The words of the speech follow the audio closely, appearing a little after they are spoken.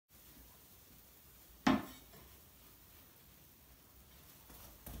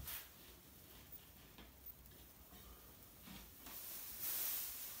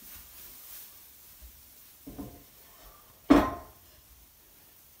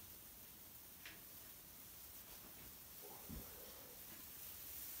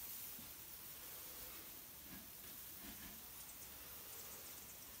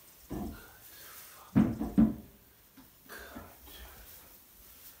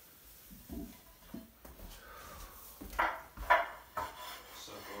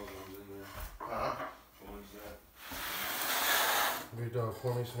Big dog,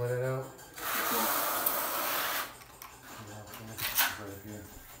 pour me some of that out. Right here.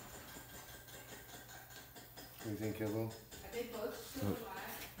 What do you think, Kibble? Are they both still alive?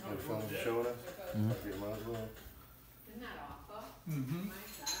 Your phone showing us? Mm-hmm. Okay, might as well. Isn't that awful? Mm-hmm. My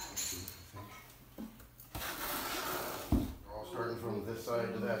God. All starting from this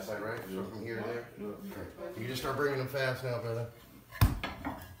side to that side, right? So from here to there? Okay. You just start bringing them fast now, brother.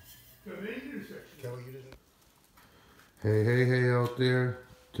 Hey out there.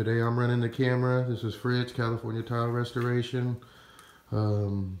 Today I'm running the camera. This is Fritz, California Tile Restoration.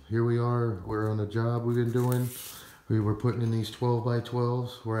 Here we are. We're on a job we've been doing. We were putting in these 12 by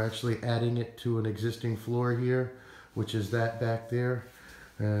 12s. We're actually adding it to an existing floor here, which is that back there.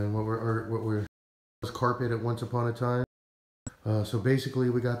 And what we're was carpet at once upon a time. So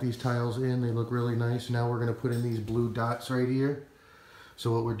basically we got these tiles in. They look really nice. Now we're going to put in these blue dots right here.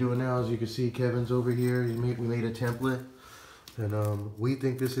 So what we're doing now, as you can see, Kevin's over here. We made a template. And we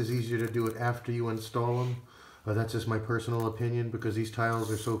think this is easier to do it after you install them. That's just my personal opinion, because these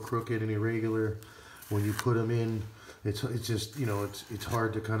tiles are so crooked and irregular. When you put them in, it's just, you know, it's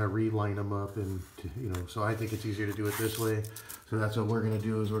hard to kind of reline them up, and you know, so I think it's easier to do it this way. So that's what we're gonna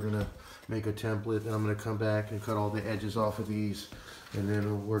do, is we're gonna make a template, and I'm gonna come back and cut all the edges off of these, and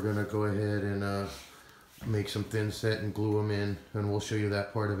then we're gonna go ahead and make some thin set and glue them in, and we'll show you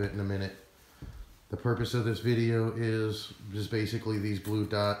that part of it in a minute. The purpose of this video is just basically these blue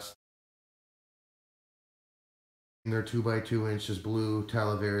dots. They're 2 by 2 inches blue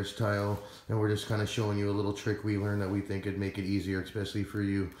Talavera tile, and we're just kind of showing you a little trick we learned that we think would make it easier, especially for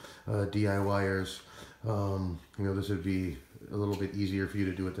you DIYers. You know, this would be a little bit easier for you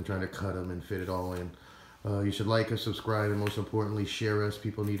to do it than trying to cut them and fit it all in. You should like us, subscribe, and most importantly, share us.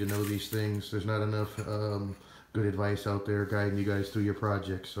 People need to know these things. There's not enough good advice out there guiding you guys through your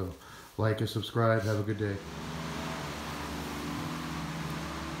projects. So like us, subscribe, have a good day.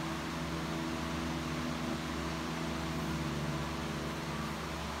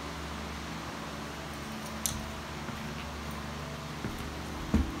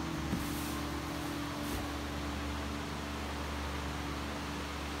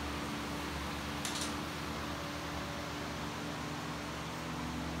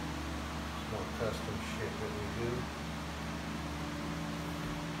 More custom shit that we do.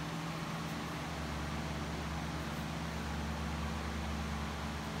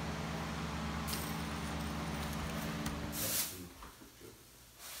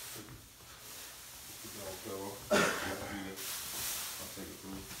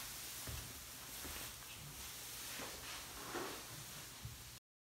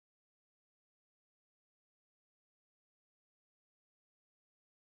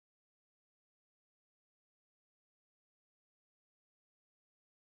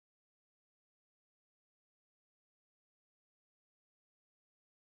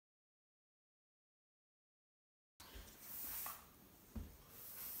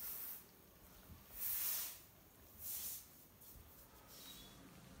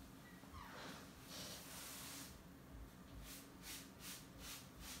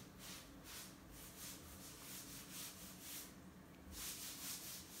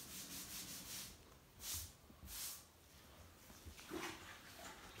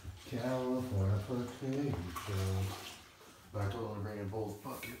 California vacation. I told him to bring in both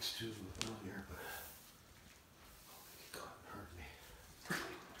buckets too earlier, but he couldn't hurt me.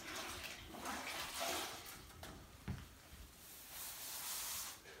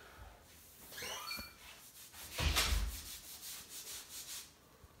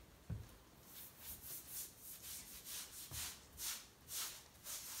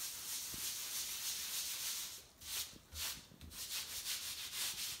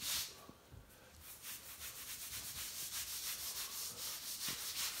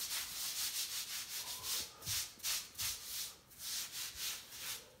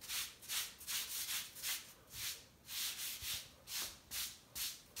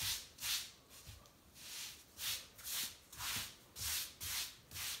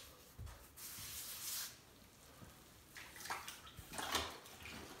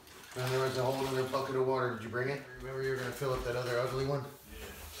 And there was a whole other bucket of water. Did you bring it? Remember you were going to fill up that other ugly one? Yeah.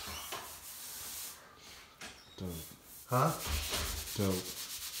 Dope. Huh? Dope.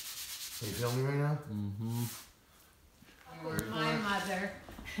 Are you filming right now? Mm-hmm. My mother,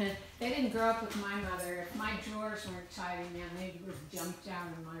 they didn't grow up with my mother. If my drawers weren't tidy, man, they would have jumped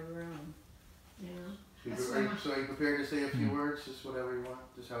down in my room. You know? So are you prepared to say a few words? Just whatever you want,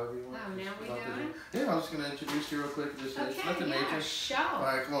 just however you want. Oh, now we doing? Yeah, I was just going to introduce you real quick. Just Okay, nothing yeah, major. show.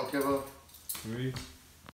 Alright, come on, Kibbo. 3,